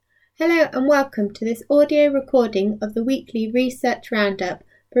Hello and welcome to this audio recording of the weekly research roundup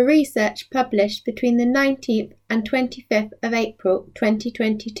for research published between the 19th and 25th of April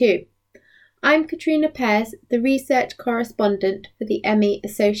 2022. I'm Katrina Pears, the research correspondent for the ME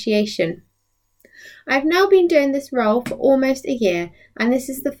Association. I've now been doing this role for almost a year, and this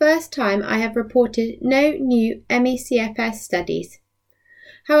is the first time I have reported no new ME CFS studies.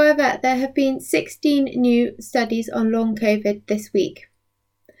 However, there have been 16 new studies on long COVID this week.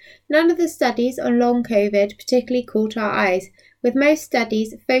 None of the studies on long COVID particularly caught our eyes, with most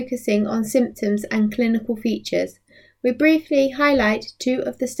studies focusing on symptoms and clinical features. We briefly highlight two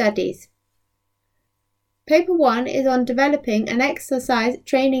of the studies. Paper 1 is on developing an exercise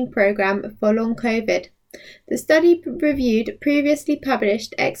training program for long COVID. The study reviewed previously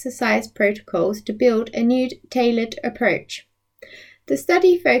published exercise protocols to build a new tailored approach. The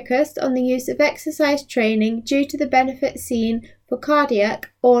study focused on the use of exercise training due to the benefits seen for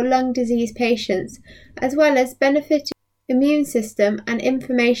cardiac or lung disease patients, as well as benefiting immune system and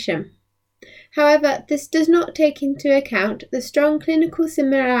inflammation. However, this does not take into account the strong clinical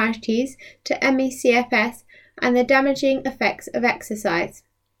similarities to ME/CFS and the damaging effects of exercise.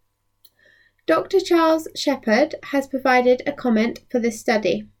 Dr. Charles Shepherd has provided a comment for this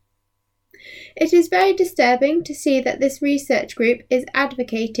study. It is very disturbing to see that this research group is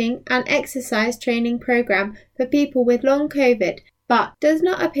advocating an exercise training program for people with long COVID, but does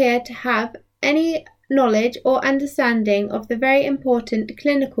not appear to have any knowledge or understanding of the very important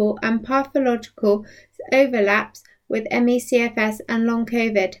clinical and pathological overlaps with ME/CFS and long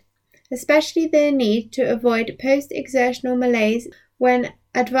COVID, especially the need to avoid post-exertional malaise when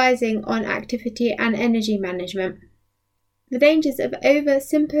advising on activity and energy management. The dangers of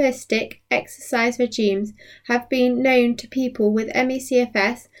over-simplistic exercise regimes have been known to people with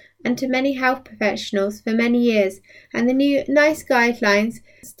ME/CFS and to many health professionals for many years, and the new NICE guidelines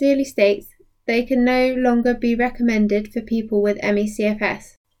clearly states they can no longer be recommended for people with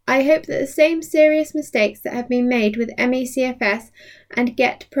ME/CFS. I hope that the same serious mistakes that have been made with ME/CFS and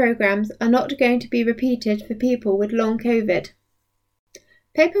GET programs are not going to be repeated for people with long COVID.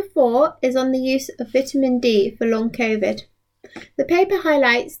 Paper 4 is on the use of vitamin D for long COVID. The paper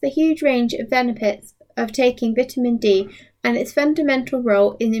highlights the huge range of benefits of taking vitamin D and its fundamental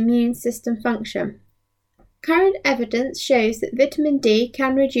role in immune system function. Current evidence shows that vitamin D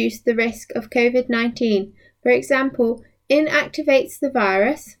can reduce the risk of COVID-19. For example, inactivates the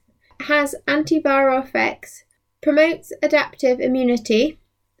virus, has antiviral effects, promotes adaptive immunity,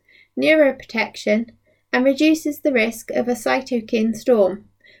 neuroprotection, and reduces the risk of a cytokine storm,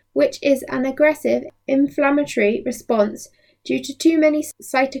 which is an aggressive inflammatory response due to too many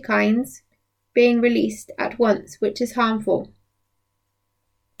cytokines being released at once, which is harmful.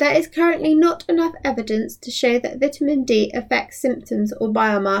 There is currently not enough evidence to show that vitamin D affects symptoms or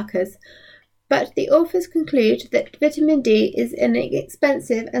biomarkers, but the authors conclude that vitamin D is an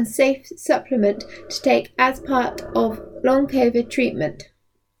inexpensive and safe supplement to take as part of long COVID treatment.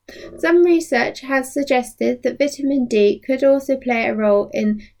 Some research has suggested that vitamin D could also play a role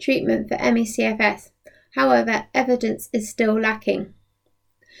in treatment for ME/CFS. However, evidence is still lacking.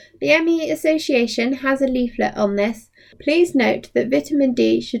 The ME Association has a leaflet on this. Please note that vitamin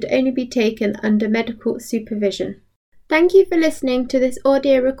D should only be taken under medical supervision. Thank you for listening to this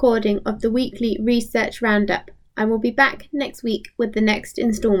audio recording of the weekly research roundup. I will be back next week with the next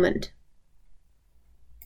instalment.